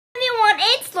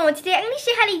today I'm going to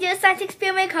show you how to do a science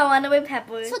experiment called Runaway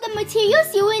pepper. So the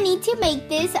materials you will need to make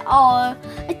this are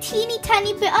a teeny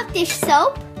tiny bit of dish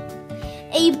soap,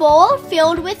 a bowl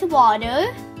filled with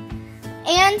water,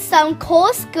 and some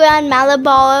coarse ground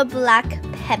Malabar black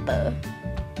pepper.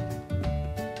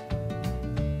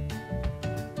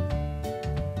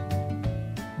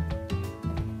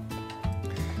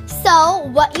 So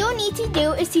what you'll need to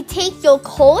do is to take your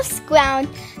coarse ground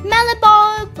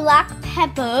Malabar black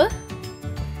pepper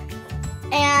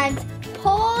and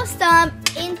pour some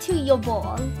into your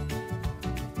bowl.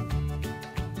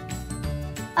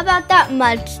 About that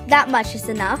much is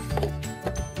enough.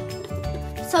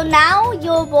 So now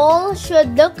your bowl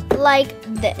should look like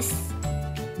this.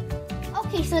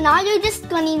 Okay, so now you're just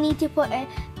gonna need to put a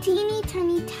teeny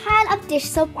tiny tad of dish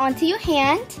soap onto your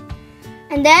hand.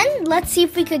 And then let's see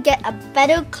if we could get a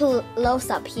better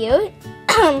close-up here.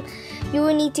 You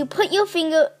will need to put your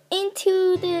finger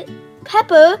into the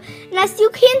pepper, and as you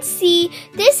can see,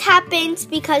 this happens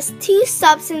because two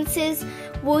substances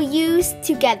will mix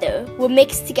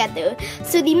together,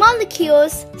 so the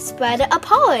molecules spread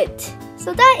apart.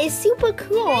 So that is super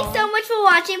cool. Thanks so much for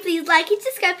watching. Please like and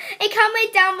subscribe and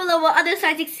comment down below what other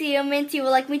science experiments you would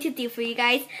like me to do for you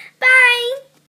guys. Bye!